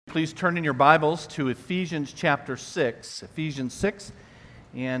Please turn in your Bibles to Ephesians chapter 6. Ephesians 6,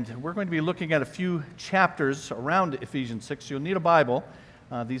 and we're going to be looking at a few chapters around Ephesians 6. You'll need a Bible.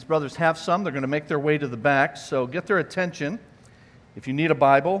 These brothers have some. They're going to make their way to the back, so get their attention. If you need a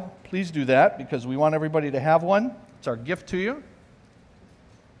Bible, please do that because we want everybody to have one. It's our gift to you.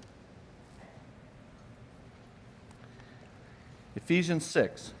 Ephesians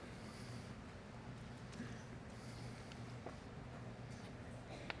 6.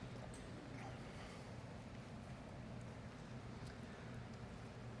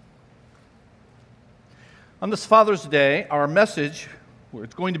 On this Father's Day, our message,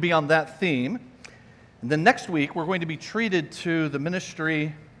 it's going to be on that theme. And then next week, we're going to be treated to the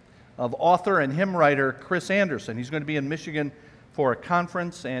ministry of author and hymn writer Chris Anderson. He's going to be in Michigan for a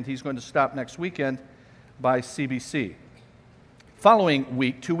conference, and he's going to stop next weekend by CBC. Following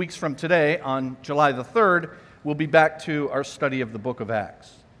week, 2 weeks from today, on July the 3rd, we'll be back to our study of the book of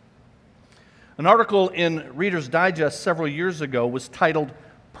Acts. An article in Reader's Digest several years ago was titled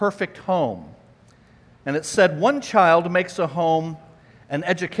Perfect Home. And it said, one child makes a home an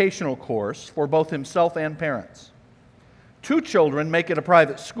educational course for both himself and parents. 2 children make it a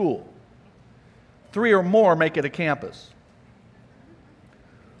private school. 3 or more make it a campus.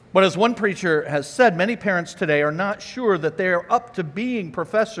 But as one preacher has said, many parents today are not sure that they are up to being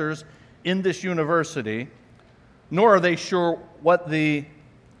professors in this university, nor are they sure what the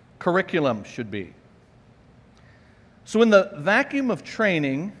curriculum should be. So in the vacuum of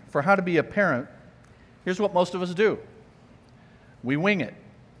training for how to be a parent, here's what most of us do. We wing it.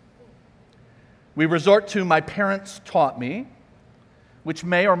 We resort to my parents taught me, which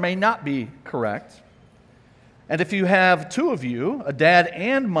may or may not be correct. And if you have 2 of you, a dad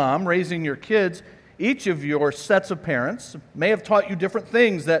and mom, raising your kids, each of your sets of parents may have taught you different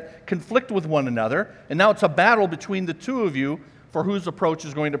things that conflict with one another, and now it's a battle between the 2 of you for whose approach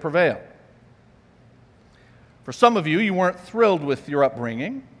is going to prevail. For some of you, you weren't thrilled with your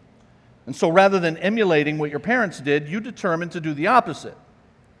upbringing. And so rather than emulating what your parents did, you determined to do the opposite,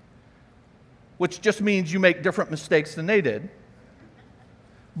 which just means you make different mistakes than they did,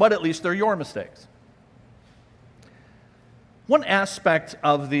 but at least they're your mistakes. One aspect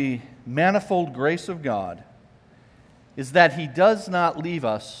of the manifold grace of God is that He does not leave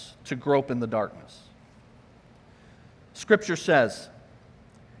us to grope in the darkness. Scripture says,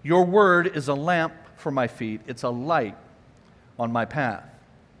 "Your word is a lamp for my feet, it's a light on my path."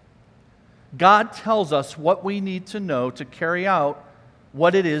 God tells us what we need to know to carry out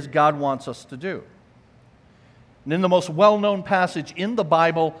what it is God wants us to do. And in the most well-known passage in the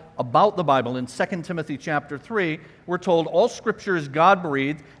Bible, about the Bible, in 2 Timothy chapter 3, we're told all Scripture is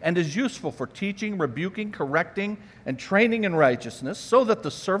God-breathed and is useful for teaching, rebuking, correcting, and training in righteousness, so that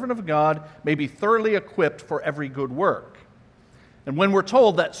the servant of God may be thoroughly equipped for every good work. And when we're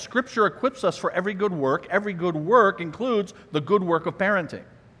told that Scripture equips us for every good work includes the good work of parenting.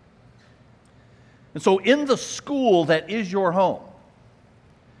 And so in the school that is your home,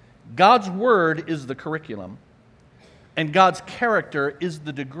 God's Word is the curriculum, and God's character is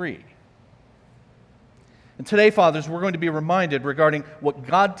the degree. And today, fathers, we're going to be reminded regarding what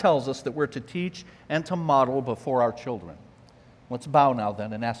God tells us that we're to teach and to model before our children. Let's bow now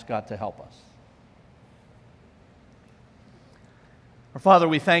then and ask God to help us. Our Father,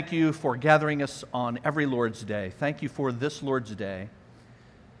 we thank you for gathering us on every Lord's Day. Thank you for this Lord's Day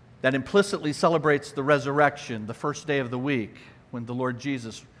that implicitly celebrates the resurrection, the first day of the week, when the Lord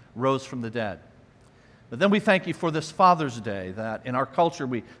Jesus rose from the dead. But then we thank you for this Father's Day that in our culture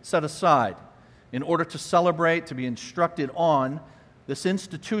we set aside in order to celebrate, to be instructed on this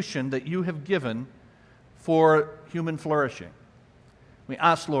institution that you have given for human flourishing. We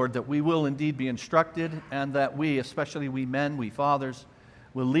ask, Lord, that we will indeed be instructed and that we, especially we men, we fathers,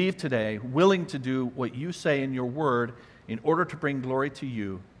 will leave today willing to do what you say in your word in order to bring glory to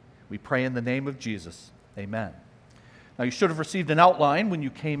you. We pray in the name of Jesus. Amen. Now, you should have received an outline when you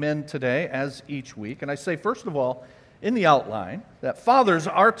came in today, as each week. And I say, first of all, in the outline, that fathers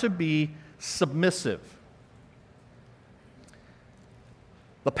are to be submissive.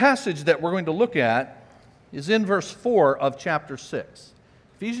 The passage that we're going to look at is in verse 4 of chapter 6.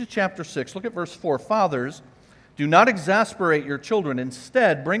 Ephesians chapter 6, look at verse 4. Fathers, do not exasperate your children.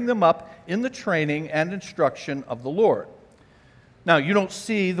 Instead, bring them up in the training and instruction of the Lord. Now, you don't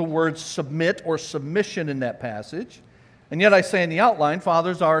see the word submit or submission in that passage, and yet I say in the outline,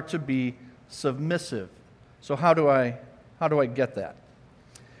 fathers are to be submissive. So how do I get that?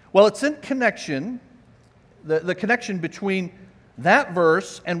 Well, it's in connection, the connection between that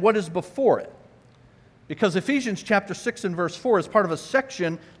verse and what is before it. Because Ephesians chapter 6 and verse 4 is part of a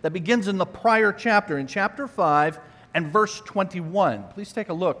section that begins in the prior chapter, in chapter 5, and verse 21. Please take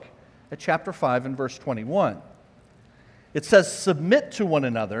a look at chapter 5 and verse 21. It says, "Submit to one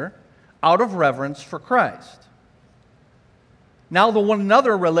another out of reverence for Christ." Now the one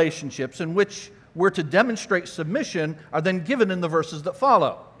another relationships in which we're to demonstrate submission are then given in the verses that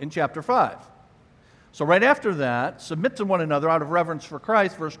follow in chapter 5. So right after that, submit to one another out of reverence for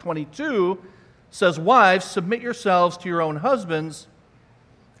Christ, verse 22 says, "Wives, submit yourselves to your own husbands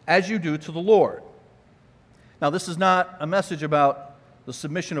as you do to the Lord." Now this is not a message about the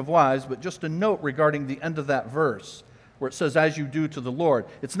submission of wives, but just a note regarding the end of that verse where it says, "as you do to the Lord."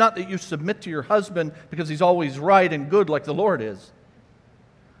 It's not that you submit to your husband because he's always right and good like the Lord is,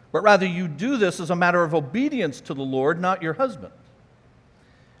 but rather you do this as a matter of obedience to the Lord, not your husband.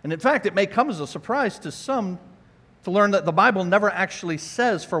 And in fact, it may come as a surprise to some to learn that the Bible never actually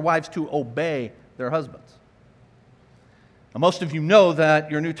says for wives to obey their husbands. Now, most of you know that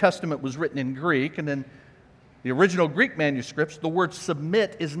your New Testament was written in Greek, and in the original Greek manuscripts, the word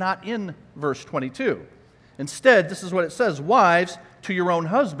submit is not in verse 22. Instead, this is what it says, "Wives, to your own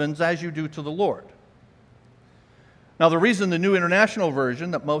husbands as you do to the Lord." Now, the reason the New International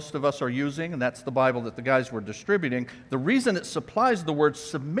Version that most of us are using, and that's the Bible that the guys were distributing, the reason it supplies the word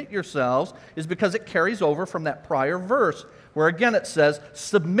 "submit yourselves" is because it carries over from that prior verse, where again it says,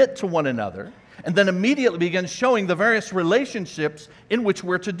 "Submit to one another," and then immediately begins showing the various relationships in which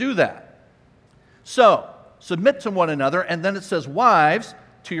we're to do that. So, submit to one another, and then it says, "Wives,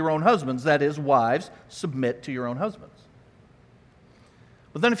 to your own husbands." That is, wives, submit to your own husbands.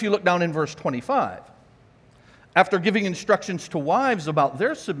 But then if you look down in verse 25, after giving instructions to wives about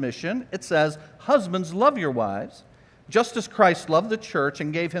their submission, it says, "Husbands, love your wives, just as Christ loved the church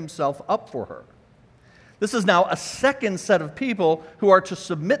and gave himself up for her." This is now a second set of people who are to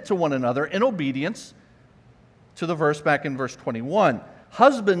submit to one another in obedience to the verse back in verse 21.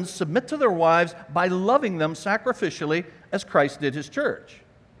 Husbands, submit to their wives by loving them sacrificially as Christ did his church.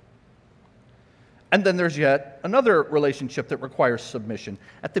 And then there's yet another relationship that requires submission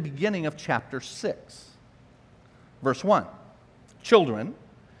at the beginning of chapter 6. Verse 1, "Children,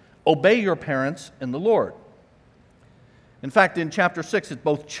 obey your parents in the Lord." In fact, in chapter 6, it's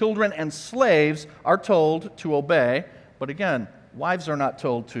both children and slaves are told to obey, but again, wives are not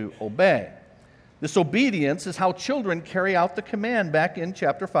told to obey. This obedience is how children carry out the command back in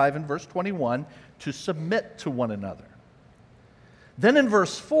chapter 5 and verse 21 to submit to one another. Then in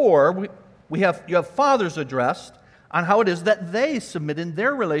verse 4, you have fathers addressed on how it is that they submit in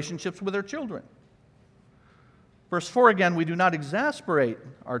their relationships with their children. Verse 4 again, "We do not exasperate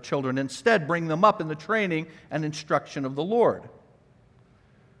our children, instead bring them up in the training and instruction of the Lord."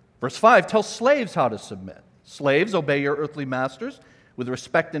 Verse 5 tells slaves how to submit. "Slaves, obey your earthly masters with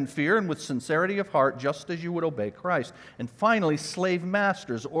respect and fear and with sincerity of heart, just as you would obey Christ." And finally, slave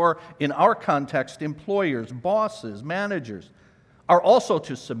masters, or in our context, employers, bosses, managers, are also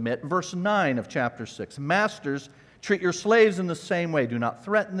to submit. Verse 9 of chapter 6, "Masters, treat your slaves in the same way. Do not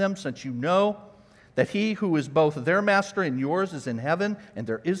threaten them, since you know that he who is both their master and yours is in heaven, and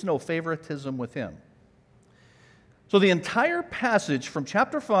there is no favoritism with him." So the entire passage from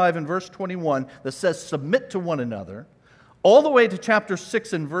chapter 5 and verse 21 that says submit to one another, all the way to chapter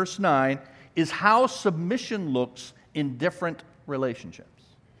 6 and verse 9, is how submission looks in different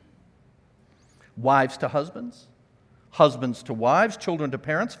relationships. Wives to husbands, husbands to wives, children to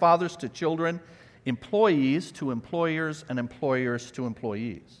parents, fathers to children, employees to employers, and employers to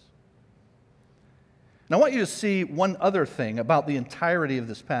employees. Now, I want you to see one other thing about the entirety of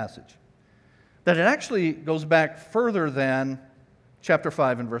this passage, that it actually goes back further than chapter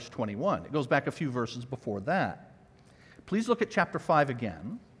 5 and verse 21. It goes back a few verses before that. Please look at chapter 5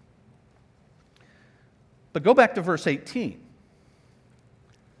 again, but go back to verse 18.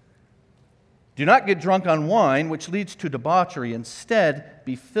 "Do not get drunk on wine, which leads to debauchery. Instead,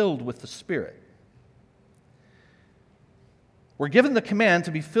 be filled with the Spirit." We're given the command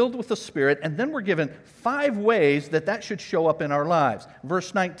to be filled with the Spirit, and then we're given 5 ways that should show up in our lives.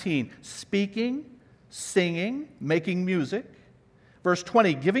 Verse 19, speaking, singing, making music. Verse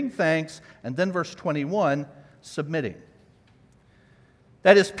 20, giving thanks. And then verse 21, submitting.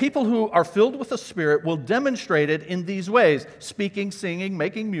 That is, people who are filled with the Spirit will demonstrate it in these ways: speaking, singing,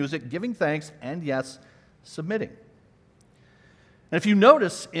 making music, giving thanks, and yes, submitting. And if you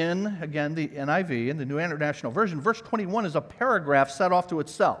notice in, again, the NIV, in the New International Version, verse 21 is a paragraph set off to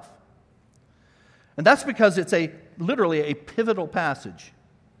itself. And that's because it's literally a pivotal passage.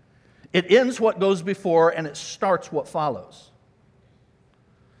 It ends what goes before and it starts what follows.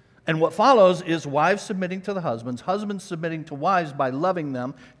 And what follows is wives submitting to the husbands, husbands submitting to wives by loving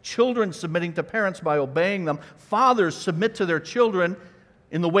them, children submitting to parents by obeying them, fathers submit to their children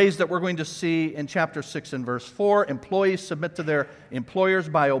in the ways that we're going to see in chapter 6 and verse 4. Employees submit to their employers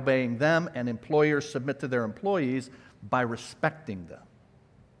by obeying them, and employers submit to their employees by respecting them.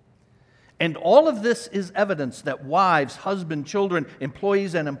 And all of this is evidence that wives, husbands, children,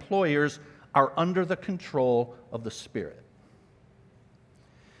 employees, and employers are under the control of the Spirit.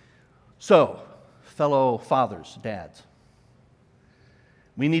 So, fellow fathers, dads,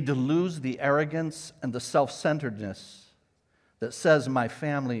 we need to lose the arrogance and the self-centeredness that says my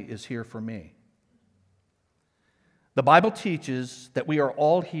family is here for me. The Bible teaches that we are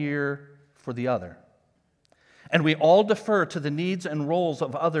all here for the other, and we all defer to the needs and roles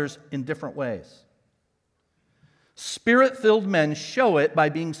of others in different ways. Spirit-filled men show it by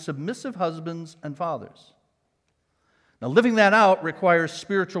being submissive husbands and fathers. Now, living that out requires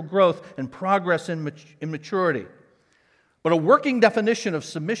spiritual growth and progress in maturity. But a working definition of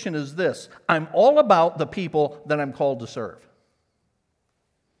submission is this: I'm all about the people that I'm called to serve.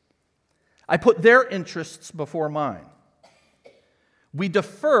 I put their interests before mine. We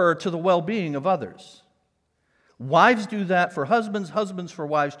defer to the well-being of others. Wives do that for husbands, husbands for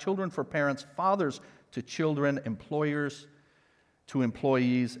wives, children for parents, fathers to children, employers to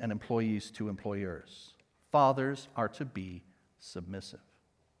employees, and employees to employers. Fathers are to be submissive.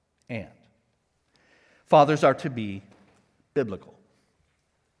 And fathers are to be biblical.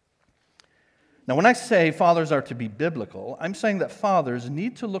 Now, when I say fathers are to be biblical, I'm saying that fathers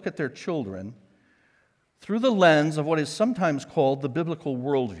need to look at their children through the lens of what is sometimes called the biblical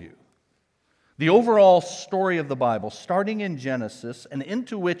worldview. The overall story of the Bible, starting in Genesis and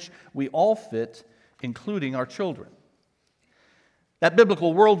into which we all fit, including our children. That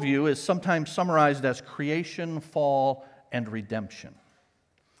biblical worldview is sometimes summarized as creation, fall, and redemption.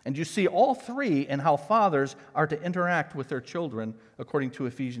 And you see all three in how fathers are to interact with their children, according to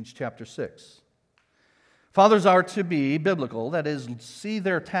Ephesians chapter 6. Fathers are to be biblical, that is, see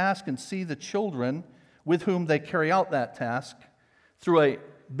their task and see the children with whom they carry out that task through a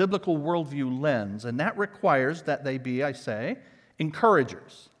biblical worldview lens, and that requires that they be, I say,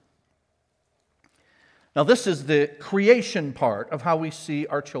 encouragers. Now, this is the creation part of how we see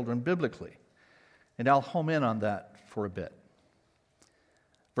our children biblically, and I'll home in on that for a bit.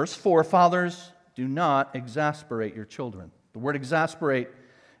 Verse 4, fathers, do not exasperate your children. The word exasperate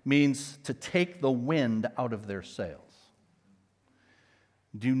means to take the wind out of their sails.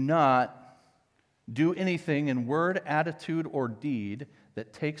 Do not do anything in word, attitude, or deed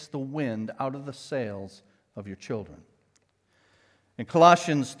that takes the wind out of the sails of your children. In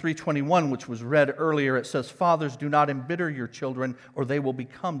Colossians 3:21, which was read earlier, it says, fathers, do not embitter your children, or they will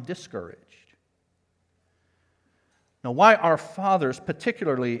become discouraged. Now, why are fathers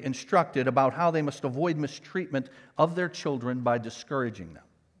particularly instructed about how they must avoid mistreatment of their children by discouraging them?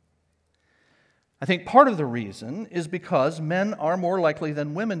 I think part of the reason is because men are more likely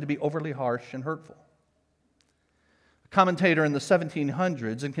than women to be overly harsh and hurtful. A commentator in the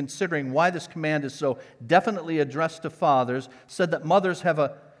 1700s, in considering why this command is so definitely addressed to fathers, said that mothers have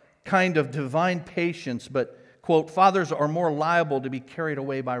a kind of divine patience, but, quote, fathers are more liable to be carried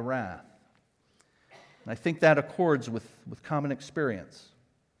away by wrath. And I think that accords with common experience.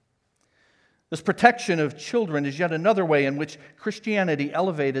 This protection of children is yet another way in which Christianity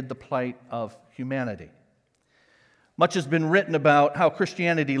elevated the plight of humanity. Much has been written about how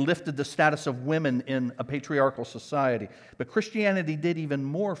Christianity lifted the status of women in a patriarchal society, but Christianity did even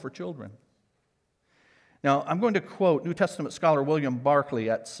more for children. Now, I'm going to quote New Testament scholar William Barclay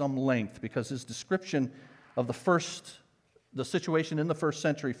at some length because his description of the situation in the first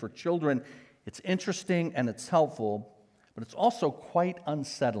century for children, it's interesting and it's helpful, but it's also quite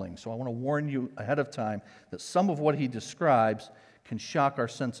unsettling. So I want to warn you ahead of time that some of what he describes can shock our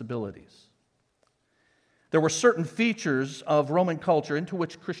sensibilities. There were certain features of Roman culture into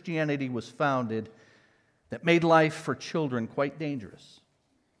which Christianity was founded that made life for children quite dangerous.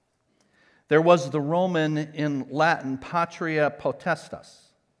 There was the Roman, in Latin, patria potestas.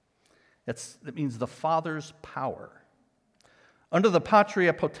 That means the father's power. Under the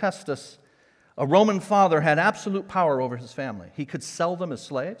patria potestas, a Roman father had absolute power over his family. He could sell them as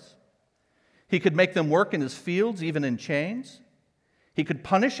slaves. He could make them work in his fields, even in chains. He could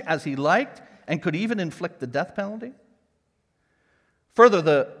punish as he liked and could even inflict the death penalty. Further,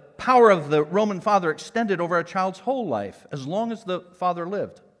 the power of the Roman father extended over a child's whole life, as long as the father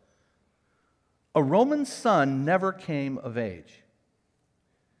lived. A Roman son never came of age.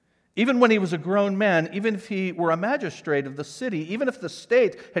 Even when he was a grown man, even if he were a magistrate of the city, even if the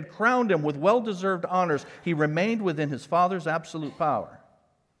state had crowned him with well-deserved honors, he remained within his father's absolute power.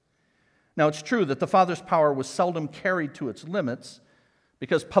 Now, it's true that the father's power was seldom carried to its limits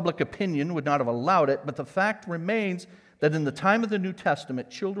because public opinion would not have allowed it, but the fact remains that in the time of the New Testament,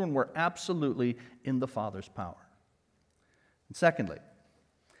 children were absolutely in the Father's power. And secondly,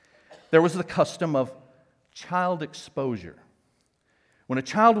 there was the custom of child exposure. When a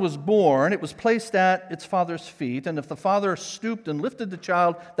child was born, it was placed at its father's feet, and if the father stooped and lifted the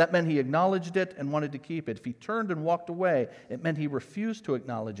child, that meant he acknowledged it and wanted to keep it. If he turned and walked away, it meant he refused to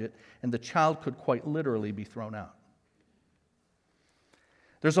acknowledge it, and the child could quite literally be thrown out.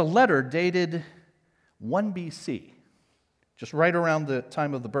 There's a letter dated 1 BC, just right around the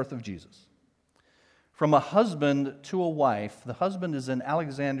time of the birth of Jesus, from a husband to a wife. The husband is in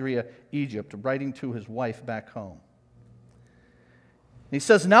Alexandria, Egypt, writing to his wife back home. He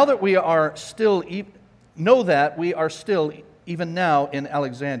says, know that we are still, even now, in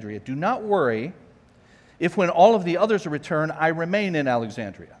Alexandria. Do not worry if when all of the others return, I remain in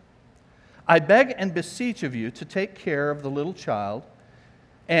Alexandria. I beg and beseech of you to take care of the little child,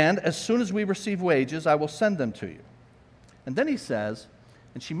 and as soon as we receive wages, I will send them to you. And then he says,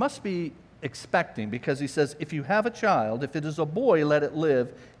 and she must be expecting, because he says, if you have a child, if it is a boy, let it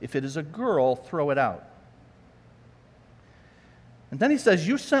live. If it is a girl, throw it out. And then he says,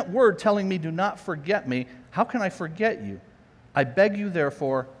 you sent word telling me, do not forget me. How can I forget you? I beg you,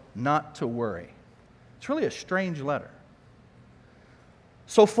 therefore, not to worry. It's really a strange letter.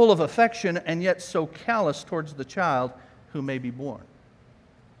 So full of affection and yet so callous towards the child who may be born.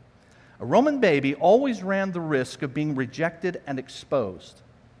 A Roman baby always ran the risk of being rejected and exposed.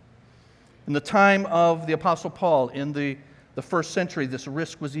 In the time of the Apostle Paul, in the first century, this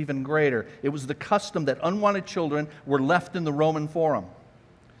risk was even greater. It was the custom that unwanted children were left in the Roman Forum.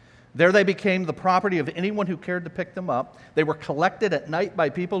 There they became the property of anyone who cared to pick them up. They were collected at night by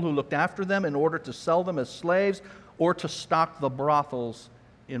people who looked after them in order to sell them as slaves or to stock the brothels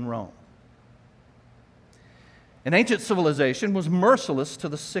in Rome. An ancient civilization was merciless to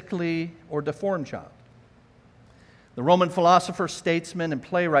the sickly or deformed child. The Roman philosopher, statesman, and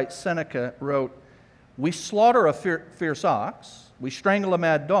playwright Seneca wrote, we slaughter a fierce ox, we strangle a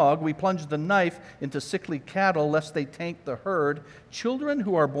mad dog, we plunge the knife into sickly cattle lest they taint the herd. Children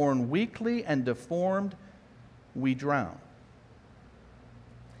who are born weakly and deformed, we drown.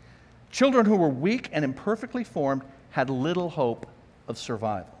 Children who were weak and imperfectly formed had little hope of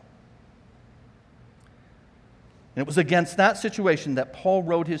survival. And it was against that situation that Paul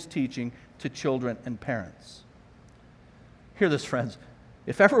wrote his teaching to children and parents. Hear this, friends.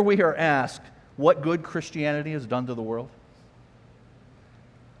 If ever we are asked what good Christianity has done to the world,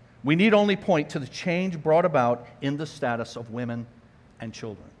 we need only point to the change brought about in the status of women and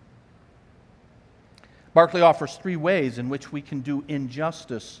children. Barclay offers 3 ways in which we can do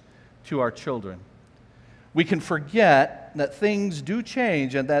injustice to our children. We can forget that things do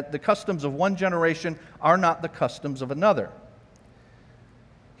change and that the customs of one generation are not the customs of another.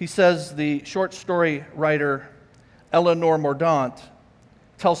 He says the short story writer Eleanor Mordaunt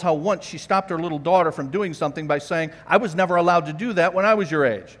tells how once she stopped her little daughter from doing something by saying, I was never allowed to do that when I was your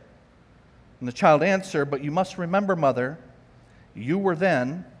age. And the child answered, but you must remember, mother, you were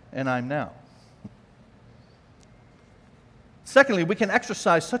then and I'm now. Secondly, we can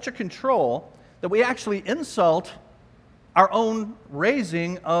exercise such a control that we actually insult our own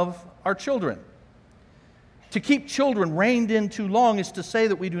raising of our children. To keep children reined in too long is to say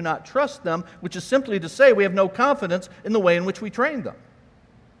that we do not trust them, which is simply to say we have no confidence in the way in which we train them.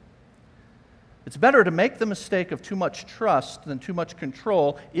 It's better to make the mistake of too much trust than too much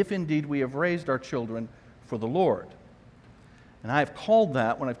control if indeed we have raised our children for the Lord. And I have called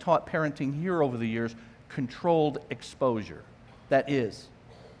that, when I've taught parenting here over the years, controlled exposure. That is,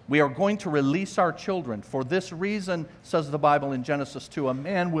 we are going to release our children. For this reason, says the Bible in Genesis 2, a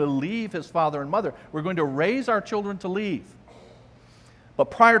man will leave his father and mother. We're going to raise our children to leave.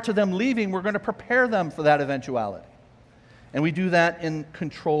 But prior to them leaving, we're going to prepare them for that eventuality. And we do that in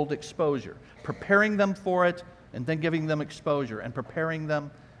controlled exposure, preparing them for it and then giving them exposure, and preparing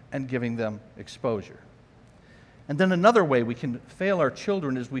them and giving them exposure. And then another way we can fail our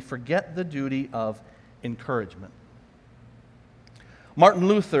children is we forget the duty of encouragement. Martin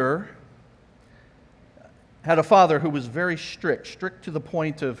Luther had a father who was very strict to the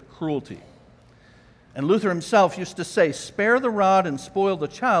point of cruelty. And Luther himself used to say, spare the rod and spoil the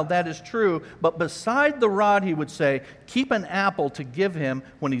child, that is true, but beside the rod, he would say, keep an apple to give him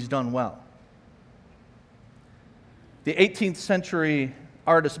when he's done well. The 18th century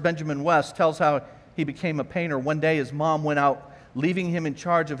artist Benjamin West tells how he became a painter. One day his mom went out, leaving him in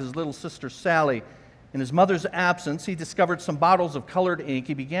charge of his little sister Sally. In his mother's absence, he discovered some bottles of colored ink.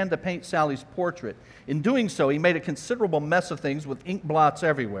 He began to paint Sally's portrait. In doing so, he made a considerable mess of things with ink blots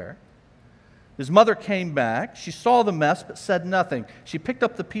everywhere. His mother came back. She saw the mess but said nothing. She picked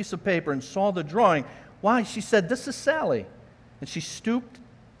up the piece of paper and saw the drawing. Why? She said, "This is Sally." And she stooped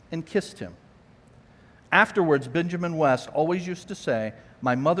and kissed him. Afterwards, Benjamin West always used to say,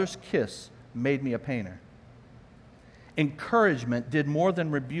 "My mother's kiss made me a painter." Encouragement did more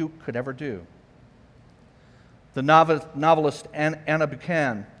than rebuke could ever do. The novelist Anna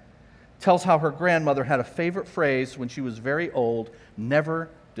Buchanan tells how her grandmother had a favorite phrase when she was very old: "Never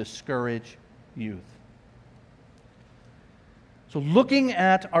discourage youth." So looking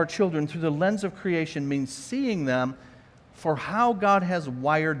at our children through the lens of creation means seeing them for how God has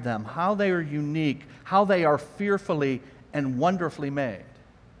wired them, how they are unique, how they are fearfully and wonderfully made.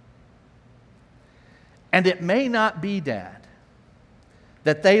 And it may not be, Dad,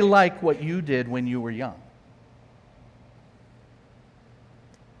 that they like what you did when you were young.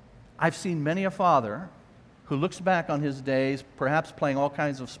 I've seen many a father who looks back on his days, perhaps playing all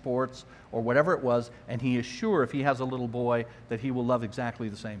kinds of sports or whatever it was, and he is sure if he has a little boy that he will love exactly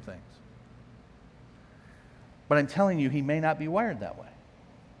the same things. But I'm telling you, he may not be wired that way.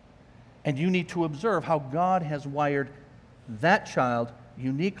 And you need to observe how God has wired that child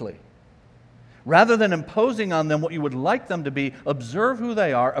uniquely. Rather than imposing on them what you would like them to be, observe who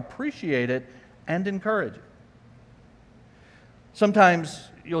they are, appreciate it, and encourage it. Sometimes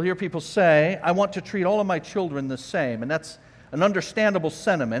you'll hear people say, "I want to treat all of my children the same," and that's an understandable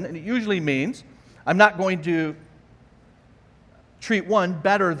sentiment, and it usually means I'm not going to treat one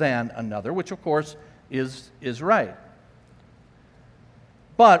better than another, which of course is right.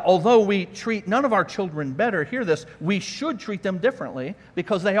 But although we treat none of our children better, hear this, we should treat them differently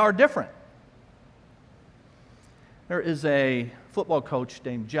because they are different. There is a football coach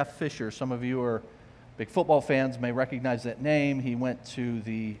named Jeff Fisher. Some of you are big football fans, may recognize that name. He went to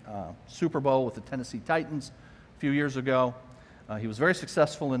the Super Bowl with the Tennessee Titans a few years ago. He was very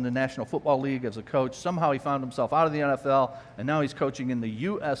successful in the National Football League as a coach. Somehow he found himself out of the NFL, and now he's coaching in the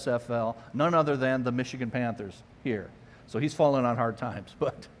USFL, none other than the Michigan Panthers here. So he's fallen on hard times.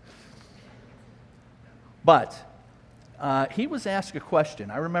 But he was asked a question.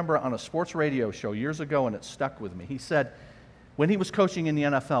 I remember on a sports radio show years ago, and it stuck with me. He said, when he was coaching in the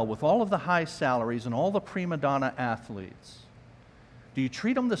NFL, with all of the high salaries and all the prima donna athletes, do you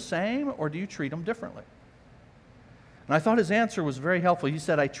treat them the same or do you treat them differently? And I thought his answer was very helpful. He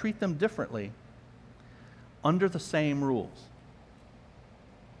said, "I treat them differently under the same rules.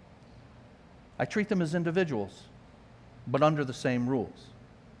 I treat them as individuals, but under the same rules."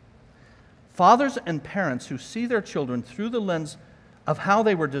 Fathers and parents who see their children through the lens of how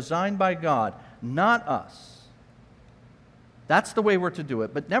they were designed by God, not us. That's the way we're to do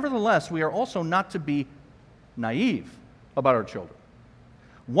it. But nevertheless, we are also not to be naive about our children.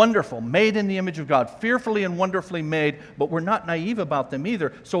 Wonderful, made in the image of God, fearfully and wonderfully made, but we're not naive about them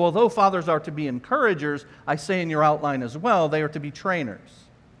either. So although fathers are to be encouragers, I say in your outline as well, they are to be trainers.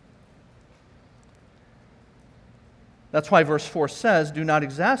 That's why verse 4 says, "Do not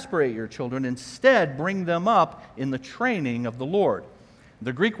exasperate your children, instead bring them up in the training of the Lord."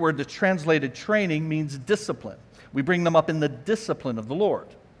 The Greek word that's translated training means discipline. We bring them up in the discipline of the Lord.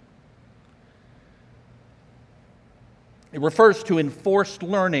 It refers to enforced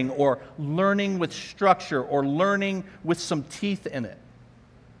learning or learning with structure or learning with some teeth in it.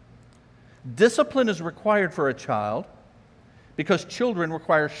 Discipline is required for a child because children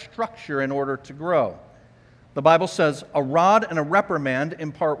require structure in order to grow. The Bible says, "A rod and a reprimand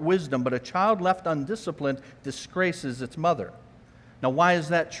impart wisdom, but a child left undisciplined disgraces its mother." Now, why is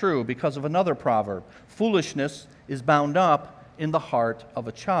that true? Because of another proverb. Foolishness is bound up in the heart of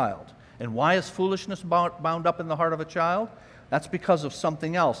a child. And why is foolishness bound up in the heart of a child? That's because of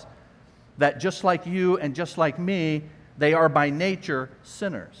something else. That just like you and just like me, they are by nature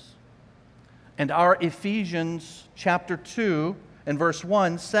sinners. And our Ephesians chapter 2 and verse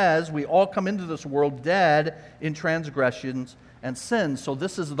 1 says we all come into this world dead in transgressions and sins. So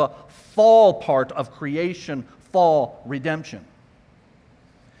this is the fall part of creation, fall redemption.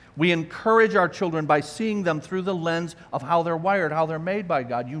 We encourage our children by seeing them through the lens of how they're wired, how they're made by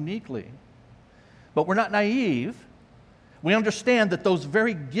God uniquely. But we're not naive. We understand that those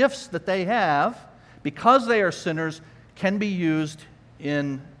very gifts that they have, because they are sinners, can be used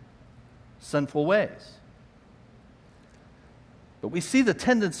in sinful ways. But we see the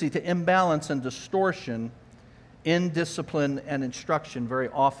tendency to imbalance and distortion in discipline and instruction very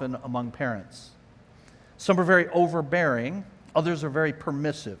often among parents. Some are very overbearing, others are very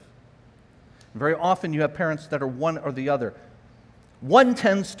permissive. Very often you have parents that are one or the other. One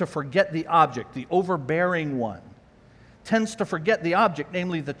tends to forget the object, the overbearing one tends to forget the object,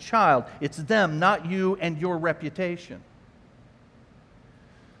 namely the child. It's them, not you and your reputation.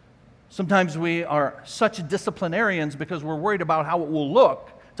 Sometimes we are such disciplinarians because we're worried about how it will look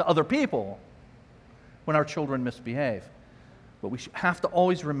to other people when our children misbehave. But we have to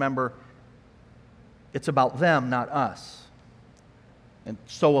always remember it's about them, not us. And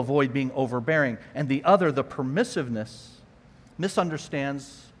so avoid being overbearing. And the other, the permissiveness,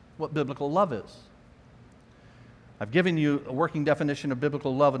 misunderstands what biblical love is. I've given you a working definition of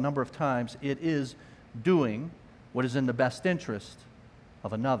biblical love a number of times. It is doing what is in the best interest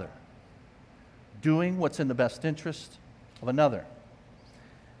of another. Doing what's in the best interest of another.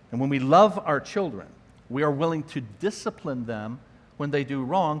 And when we love our children, we are willing to discipline them when they do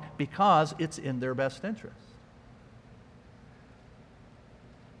wrong because it's in their best interest.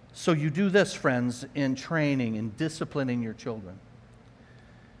 So you do this, friends, in training and disciplining your children.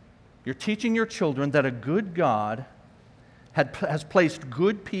 You're teaching your children that a good God has placed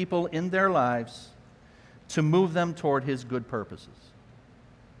good people in their lives to move them toward His good purposes.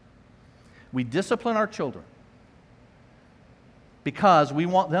 We discipline our children because we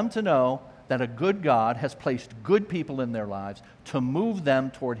want them to know that a good God has placed good people in their lives to move them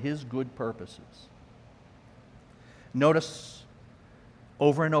toward His good purposes. Notice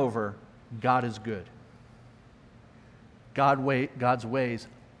over and over, God is good. God's ways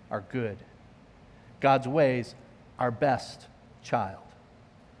are good. God's ways are best, child.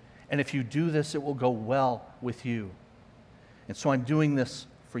 And if you do this, it will go well with you. And so I'm doing this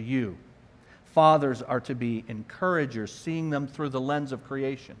for you. Fathers are to be encouragers, seeing them through the lens of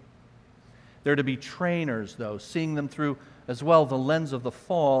creation. They're to be trainers, though, seeing them through as well the lens of the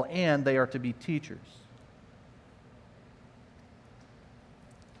fall, and they are to be teachers.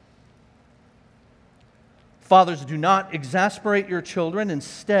 Fathers, do not exasperate your children.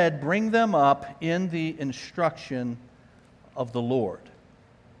 Instead, bring them up in the instruction of the Lord.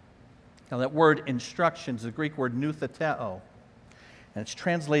 Now, that word instruction is the Greek word noutheteo, and it's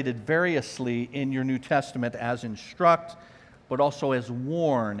translated variously in your New Testament as instruct, but also as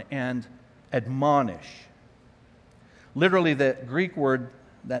warn and admonish. Literally, the Greek word,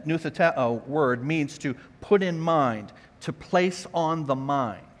 that noutheteo word, means to put in mind, to place on the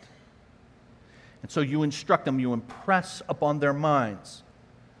mind. And so you instruct them, you impress upon their minds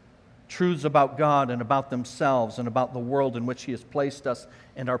truths about God and about themselves and about the world in which He has placed us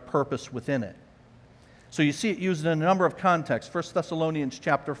and our purpose within it. So you see it used in a number of contexts. 1 Thessalonians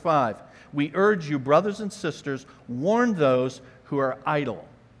chapter 5. We urge you, brothers and sisters, warn those who are idle.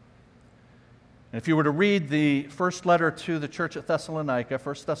 And if you were to read the first letter to the church at Thessalonica,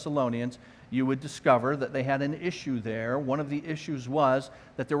 1 Thessalonians, you would discover that they had an issue there. One of the issues was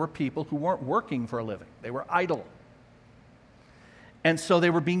that there were people who weren't working for a living. They were idle. And so they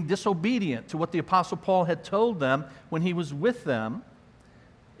were being disobedient to what the Apostle Paul had told them when he was with them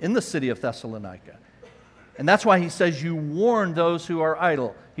in the city of Thessalonica. And that's why he says, you warn those who are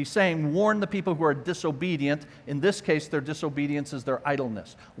idle. He's saying, warn the people who are disobedient. In this case, their disobedience is their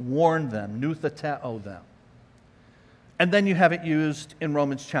idleness. Warn them, noutheteo them. And then you have it used in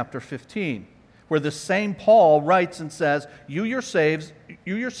Romans chapter 15, where the same Paul writes and says, you yourselves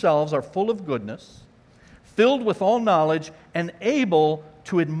are full of goodness, filled with all knowledge, and able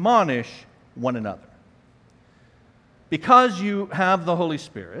to admonish one another. Because you have the Holy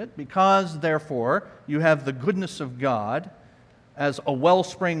Spirit, because, therefore, you have the goodness of God as a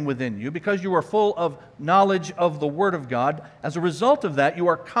wellspring within you, because you are full of knowledge of the Word of God, as a result of that, you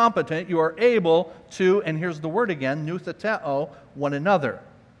are competent, you are able to, and here's the word again, noutheteo, one another.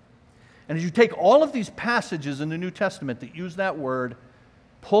 And as you take all of these passages in the New Testament that use that word,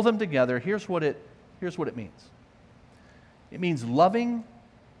 pull them together, here's what it means. It means loving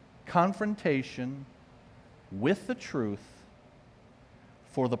confrontation with the truth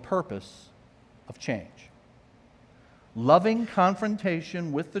for the purpose of change. Loving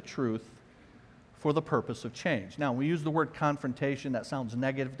confrontation with the truth for the purpose of change. Now, when we use the word confrontation, that sounds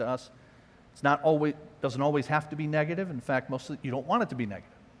negative to us. Doesn't always have to be negative. In fact, you don't want it to be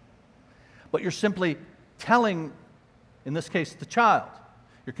negative. But you're simply telling, in this case, the child.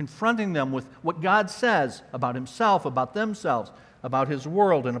 You're confronting them with what God says about Himself, about themselves, about His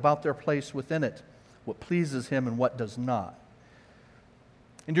world, and about their place within it. What pleases Him and what does not.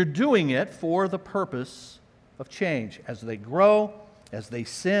 And you're doing it for the purpose of change. As they grow, as they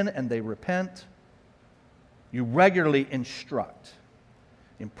sin and they repent, you regularly instruct,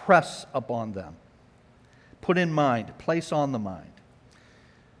 impress upon them, put in mind, place on the mind.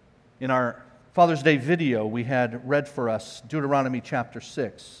 In our Father's Day video, we had read for us Deuteronomy chapter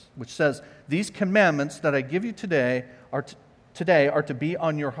 6, which says, these commandments that I give you today are to be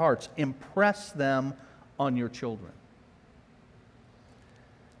on your hearts. Impress them on your children.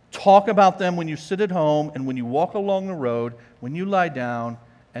 Talk about them when you sit at home and when you walk along the road, when you lie down,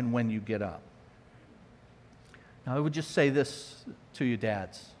 and when you get up. Now, I would just say this to you,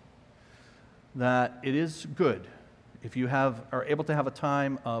 dads. that it is good if you are able to have a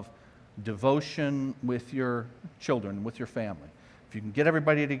time of devotion with your children, with your family. If you can get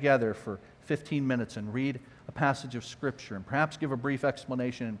everybody together for 15 minutes and read a passage of Scripture and perhaps give a brief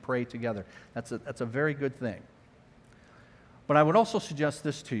explanation and pray together, that's a very good thing. But I would also suggest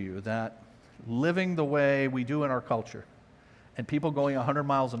this to you, that living the way we do in our culture, and people going 100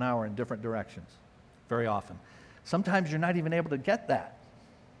 miles an hour in different directions very often, sometimes you're not even able to get that.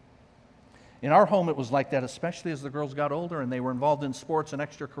 In our home, it was like that, especially as the girls got older and they were involved in sports and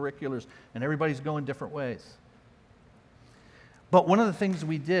extracurriculars, and everybody's going different ways. But one of the things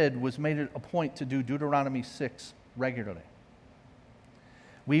we did was made it a point to do Deuteronomy 6 regularly.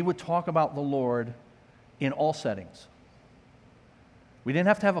 We would talk about the Lord in all settings. We didn't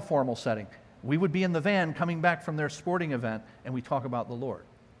have to have a formal setting. We would be in the van coming back from their sporting event, and we talk about the Lord.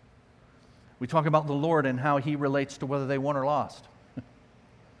 We talk about the Lord and how He relates to whether they won or lost.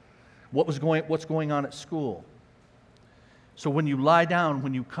 What's going on at school. So when you lie down,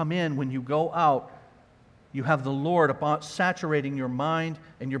 when you come in, when you go out, you have the Lord saturating your mind,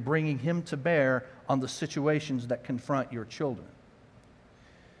 and you're bringing Him to bear on the situations that confront your children.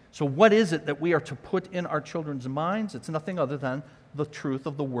 So what is it that we are to put in our children's minds? It's nothing other than the truth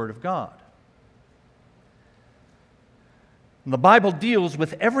of the Word of God. And the Bible deals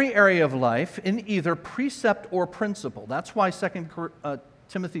with every area of life in either precept or principle. That's why 2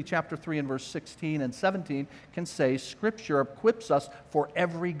 Timothy chapter 3 and verse 16 and 17 can say Scripture equips us for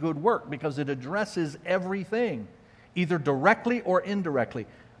every good work, because it addresses everything, either directly or indirectly,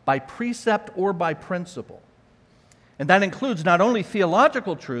 by precept or by principle. And that includes not only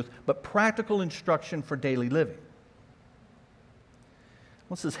theological truth, but practical instruction for daily living.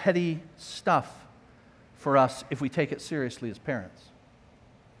 This is heady stuff for us if we take it seriously as parents.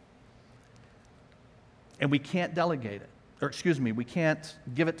 And we can't delegate it. We can't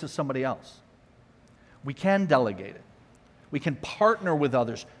give it to somebody else. We can delegate it. We can partner with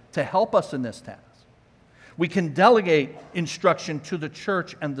others to help us in this task. We can delegate instruction to the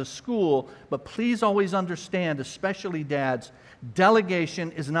church and the school, but please always understand, especially dads,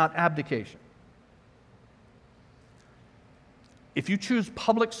 delegation is not abdication. If you choose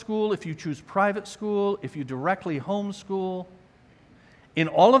public school, if you choose private school, if you directly homeschool, in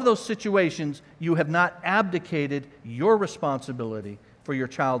all of those situations, you have not abdicated your responsibility for your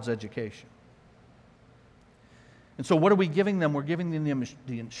child's education. And so what are we giving them? We're giving them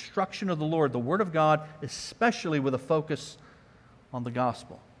the instruction of the Lord, the Word of God, especially with a focus on the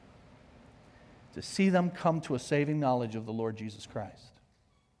gospel, to see them come to a saving knowledge of the Lord Jesus Christ.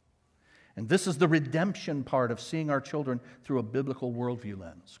 And this is the redemption part of seeing our children through a biblical worldview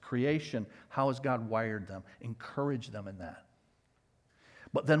lens. Creation, how has God wired them? Encourage them in that.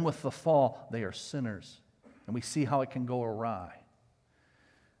 But then with the fall, they are sinners, and we see how it can go awry.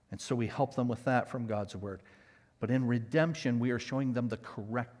 And so we help them with that from God's Word. But in redemption, we are showing them the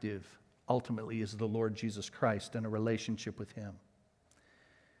corrective, ultimately, is the Lord Jesus Christ and a relationship with Him.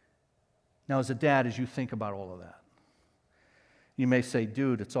 Now, as a dad, as you think about all of that, you may say,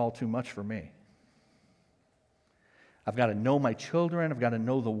 dude, it's all too much for me. I've got to know my children. I've got to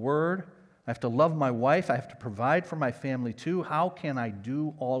know the Word. I have to love my wife. I have to provide for my family too. How can I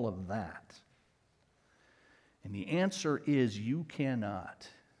do all of that? And the answer is you cannot.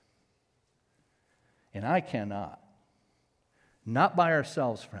 And I cannot. Not by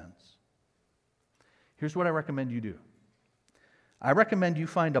ourselves, friends. Here's what I recommend you do. I recommend you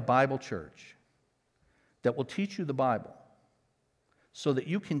find a Bible church that will teach you the Bible so that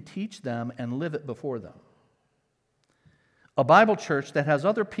you can teach them and live it before them. A Bible church that has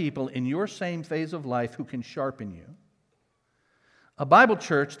other people in your same phase of life who can sharpen you. A Bible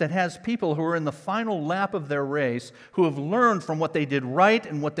church that has people who are in the final lap of their race, who have learned from what they did right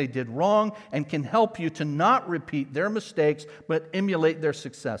and what they did wrong, and can help you to not repeat their mistakes, but emulate their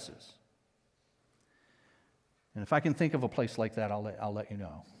successes. And if I can think of a place like that, I'll let you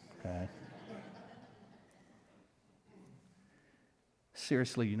know. Okay?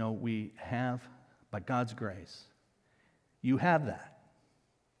 Seriously, we have, by God's grace, you have that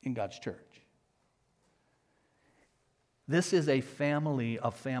in God's church. This is a family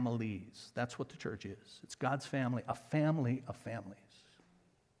of families. That's what the church is. It's God's family, a family of families.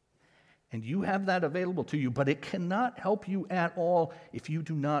 And you have that available to you, but it cannot help you at all if you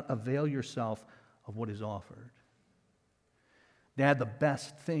do not avail yourself of what is offered. Dad, the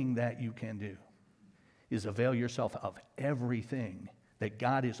best thing that you can do is avail yourself of everything that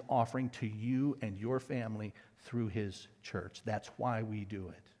God is offering to you and your family through His church. That's why we do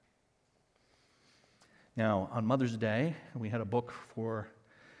it. Now, on Mother's Day, we had a book for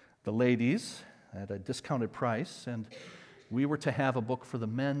the ladies at a discounted price, and We were to have a book for the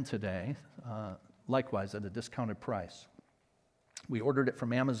men today, likewise at a discounted price. We ordered it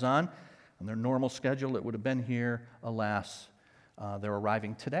from Amazon. On their normal schedule, it would have been here. Alas, they're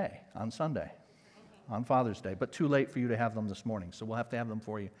arriving today, on Sunday, on Father's Day, but too late for you to have them this morning, so we'll have to have them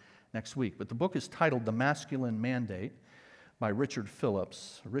for you next week. But the book is titled The Masculine Mandate by Richard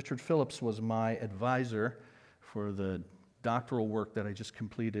Phillips. Richard Phillips was my advisor for the doctoral work that I just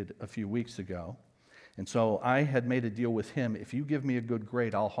completed a few weeks ago. And so I had made a deal with him. If you give me a good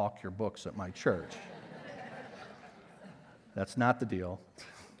grade, I'll hawk your books at my church. That's not the deal.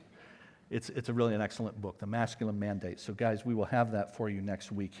 It's a really an excellent book, The Masculine Mandate. So guys, we will have that for you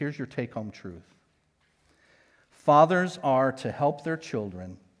next week. Here's your take-home truth. Fathers are to help their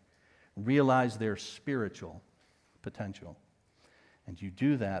children realize their spiritual potential. And you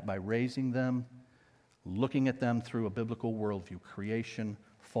do that by raising them, looking at them through a biblical worldview, creation,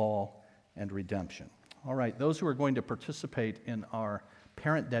 fall, and redemption. All right, those who are going to participate in our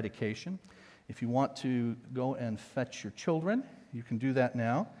parent dedication, if you want to go and fetch your children, you can do that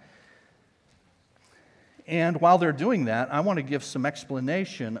now. And while they're doing that, I want to give some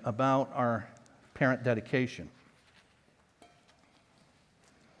explanation about our parent dedication.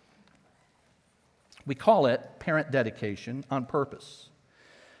 We call it parent dedication on purpose.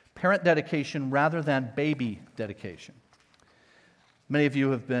 Parent dedication rather than baby dedication. Many of you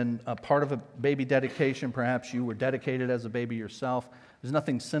have been a part of a baby dedication. Perhaps you were dedicated as a baby yourself. There's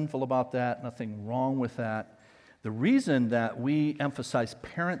nothing sinful about that, nothing wrong with that. The reason that we emphasize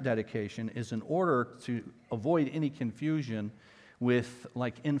parent dedication is in order to avoid any confusion with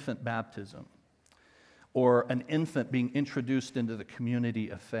like infant baptism or an infant being introduced into the community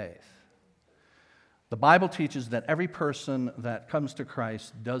of faith. The Bible teaches that every person that comes to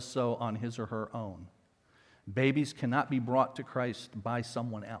Christ does so on his or her own. Babies cannot be brought to Christ by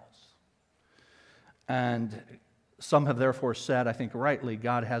someone else. And some have therefore said, I think rightly,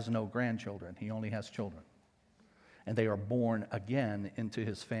 God has no grandchildren. He only has children. And they are born again into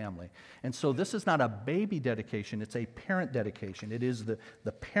his family. And so this is not a baby dedication, it's a parent dedication. It is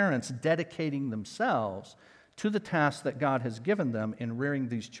the parents dedicating themselves to the task that God has given them in rearing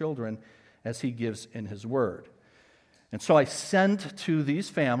these children as he gives in his word. And so I send to these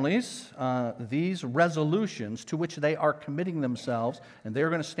families these resolutions to which they are committing themselves, and they're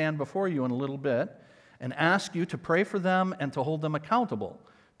going to stand before you in a little bit and ask you to pray for them and to hold them accountable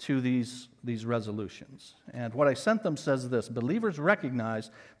to these resolutions. And what I sent them says this: believers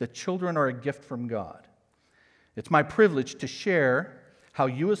recognize that children are a gift from God. It's my privilege to share how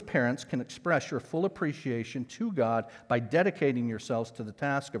you as parents can express your full appreciation to God by dedicating yourselves to the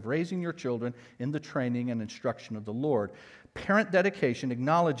task of raising your children in the training and instruction of the Lord. Parent dedication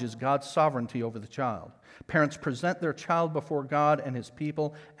acknowledges God's sovereignty over the child. Parents present their child before God and his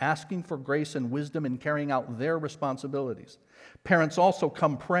people, asking for grace and wisdom in carrying out their responsibilities. Parents also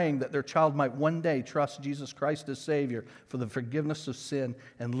come praying that their child might one day trust Jesus Christ as Savior for the forgiveness of sin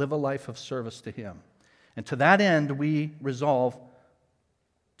and live a life of service to him. And to that end, we resolve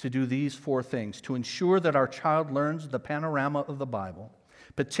to do these four things: to ensure that our child learns the panorama of the Bible,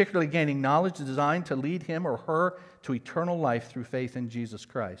 particularly gaining knowledge designed to lead him or her to eternal life through faith in Jesus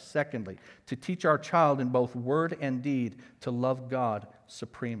Christ. Secondly, to teach our child in both word and deed to love God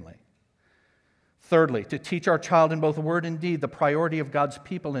supremely. Thirdly, to teach our child in both word and deed the priority of God's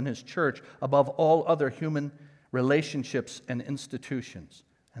people in his church above all other human relationships and institutions.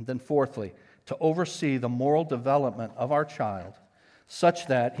 And then fourthly, to oversee the moral development of our child such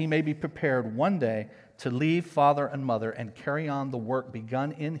that he may be prepared one day to leave father and mother and carry on the work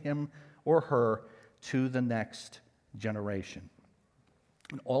begun in him or her to the next generation.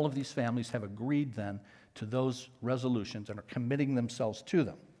 And all of these families have agreed then to those resolutions and are committing themselves to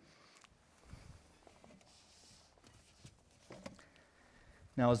them.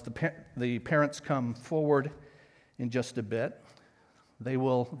 Now, as the parents come forward in just a bit,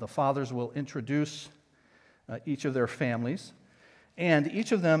 the fathers will introduce each of their families. And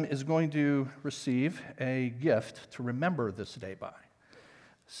each of them is going to receive a gift to remember this day by.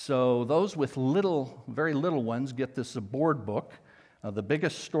 So those with very little ones get this board book, the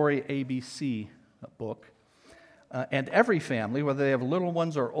Biggest Story ABC book. And every family, whether they have little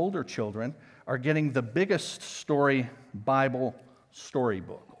ones or older children, are getting the Biggest Story Bible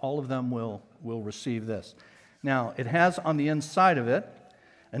storybook. All of them will receive this. Now, it has on the inside of it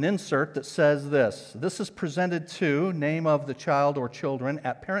an insert that says this: this is presented to name of the child or children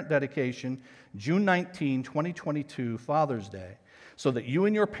at parent dedication, June 19, 2022, Father's Day, so that you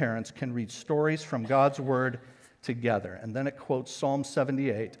and your parents can read stories from God's Word together. And then it quotes Psalm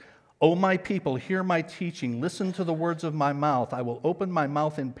 78, O my people, hear my teaching. Listen to the words of my mouth. I will open my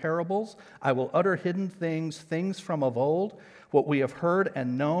mouth in parables. I will utter hidden things, things from of old, what we have heard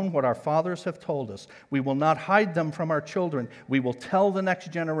and known, what our fathers have told us. We will not hide them from our children. We will tell the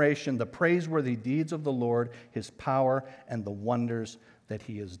next generation the praiseworthy deeds of the Lord, his power, and the wonders that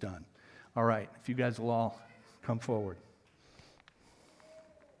he has done. All right, if you guys will all come forward.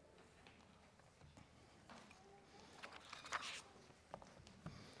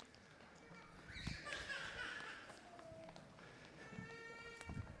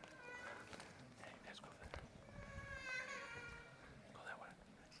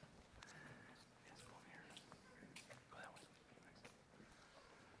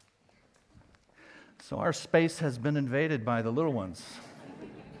 So our space has been invaded by the little ones.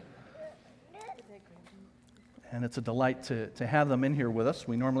 And it's a delight to have them in here with us.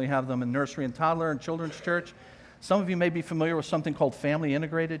 We normally have them in nursery and toddler and children's church. Some of you may be familiar with something called Family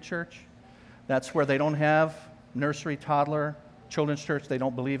Integrated Church. That's where they don't have nursery, toddler, children's church. They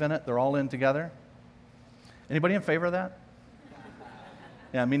don't believe in it. They're all in together. Anybody in favor of that?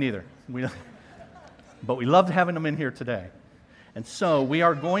 Yeah, me neither. But we loved having them in here today. And so we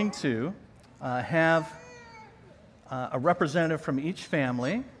are going to have a representative from each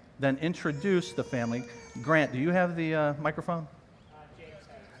family, then introduce the family. Grant, do you have the microphone?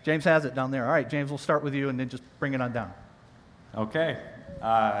 James has it down there. All right, James, we'll start with you and then just bring it on down. Okay.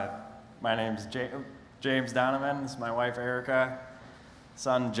 My name's James Donovan. This is my wife, Erica,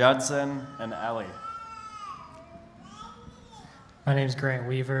 son, Judson, and Ellie. My name's Grant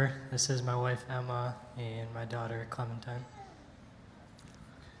Weaver. This is my wife, Emma, and my daughter, Clementine.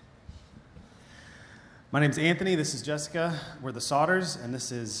 My name's Anthony, this is Jessica, we're the Sodders, and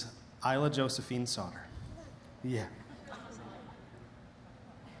this is Isla Josephine Sodder. Yeah.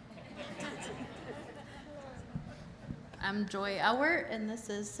 I'm Joy Owert, and this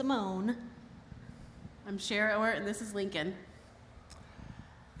is Simone. I'm Cher Owert, and this is Lincoln.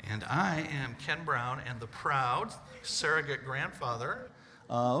 And I am Ken Brown, and the proud surrogate grandfather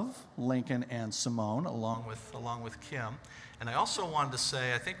of Lincoln and Simone, along with Kim. And I also wanted to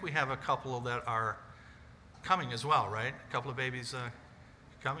say, I think we have a couple that are coming as well, right? A couple of babies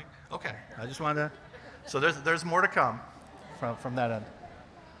coming? Okay, I just wanted to, so there's more to come from that end.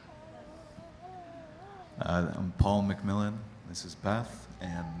 I'm Paul McMillan, this is Beth,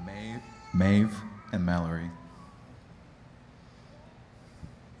 and Maeve, and Mallory.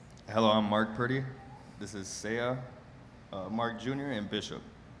 Hello, I'm Mark Purdy. This is Saya, Mark Jr., and Bishop.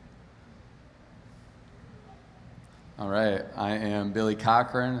 All right, I am Billy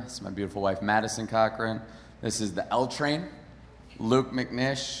Cochran. This is my beautiful wife, Madison Cochran. This is the L Train, Luke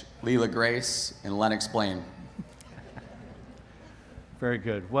McNish, Leela Grace, and Lennox Blaine. Very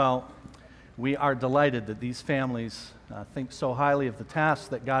good. Well, we are delighted that these families think so highly of the task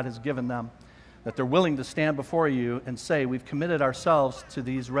that God has given them, that they're willing to stand before you and say, we've committed ourselves to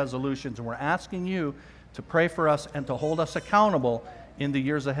these resolutions, and we're asking you to pray for us and to hold us accountable in the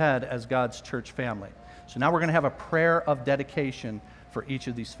years ahead as God's church family. So now we're going to have a prayer of dedication for each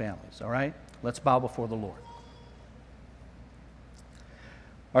of these families, all right? Let's bow before the Lord.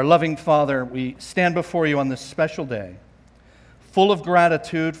 Our loving Father, we stand before you on this special day, full of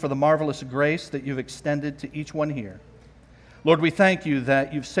gratitude for the marvelous grace that you've extended to each one here. Lord, we thank you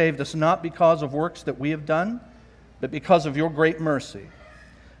that you've saved us not because of works that we have done, but because of your great mercy.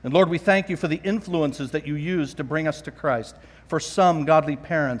 And Lord, we thank you for the influences that you use to bring us to Christ. For some, godly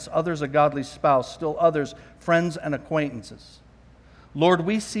parents, others, a godly spouse, still others, friends and acquaintances. Lord,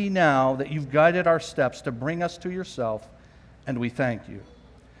 we see now that you've guided our steps to bring us to yourself, and we thank you.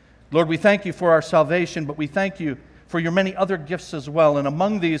 Lord, we thank you for our salvation, but we thank you for your many other gifts as well, and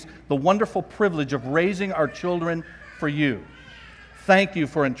among these, the wonderful privilege of raising our children for you. Thank you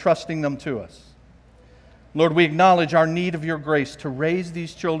for entrusting them to us. Lord, we acknowledge our need of your grace to raise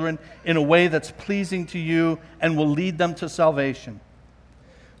these children in a way that's pleasing to you and will lead them to salvation.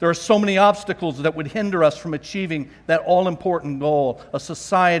 There are so many obstacles that would hinder us from achieving that all-important goal, a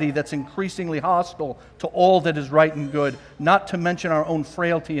society that's increasingly hostile to all that is right and good, not to mention our own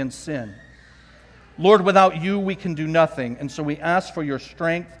frailty and sin. Lord, without you, we can do nothing, and so we ask for your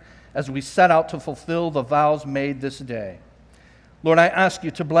strength as we set out to fulfill the vows made this day. Lord, I ask you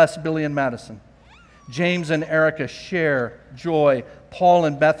to bless Billy and Madison, James and Erica, Cher, Joy, Paul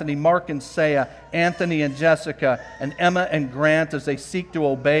and Bethany, Mark and Saya, Anthony and Jessica, and Emma and Grant as they seek to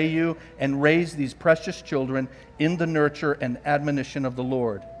obey you and raise these precious children in the nurture and admonition of the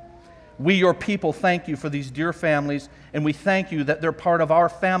Lord. We, your people, thank you for these dear families, and we thank you that they're part of our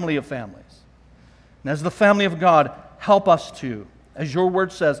family of families. And as the family of God, help us to, as your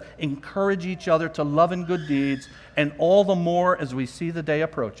word says, encourage each other to love and good deeds, and all the more as we see the day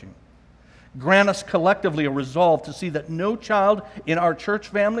approaching. Grant us collectively a resolve to see that no child in our church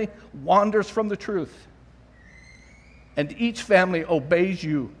family wanders from the truth, and each family obeys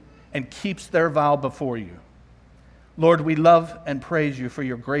you and keeps their vow before you. Lord, we love and praise you for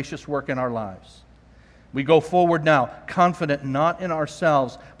your gracious work in our lives. We go forward now, confident not in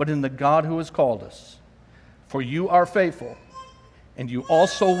ourselves, but in the God who has called us. For you are faithful, and you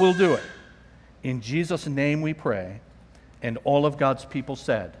also will do it. In Jesus' name we pray, and all of God's people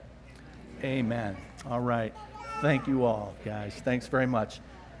said, amen. All right. Thank you all, guys. Thanks very much.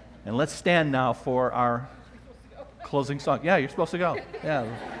 And let's stand now for our closing song. Yeah, you're supposed to go. Yeah.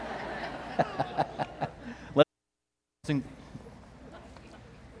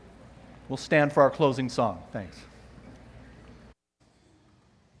 We'll stand for our closing song. Thanks.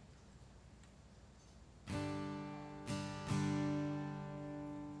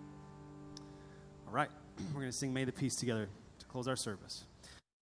 All right, we're going to sing May the Peace together to close our service.